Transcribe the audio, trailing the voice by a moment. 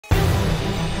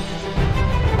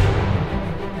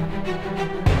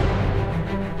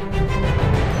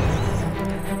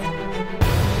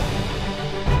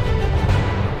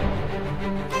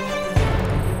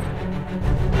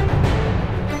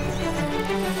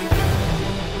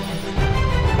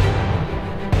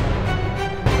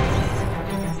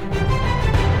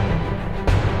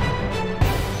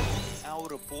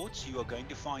You are going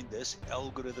to find this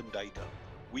algorithm data.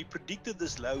 We predicted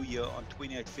this low here on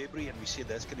 28 February and we said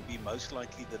that's going to be most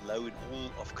likely the low in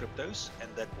all of cryptos, and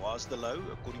that was the low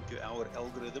according to our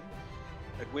algorithm.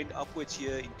 It went upwards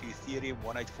here into Ethereum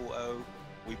 1840.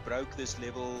 We broke this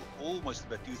level almost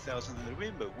about 2000, and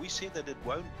remember we said that it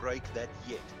won't break that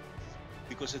yet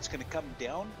because it's going to come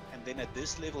down, and then at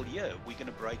this level here we're going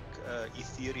to break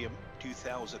Ethereum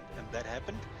 2000, and that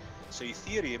happened. So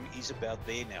Ethereum is about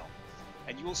there now.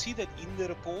 And you will see that in the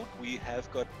report, we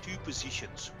have got two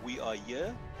positions. We are here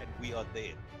and we are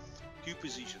there. Two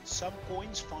positions. Some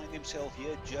coins find themselves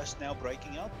here just now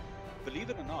breaking out. Believe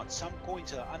it or not, some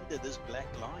coins are under this black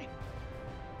line.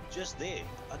 Just there,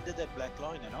 under that black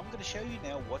line. And I'm going to show you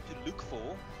now what to look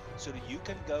for so that you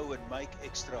can go and make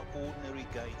extraordinary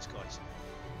gains, guys.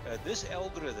 This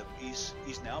algorithm is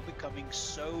now becoming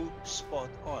so spot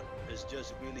on. It's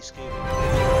just really scary.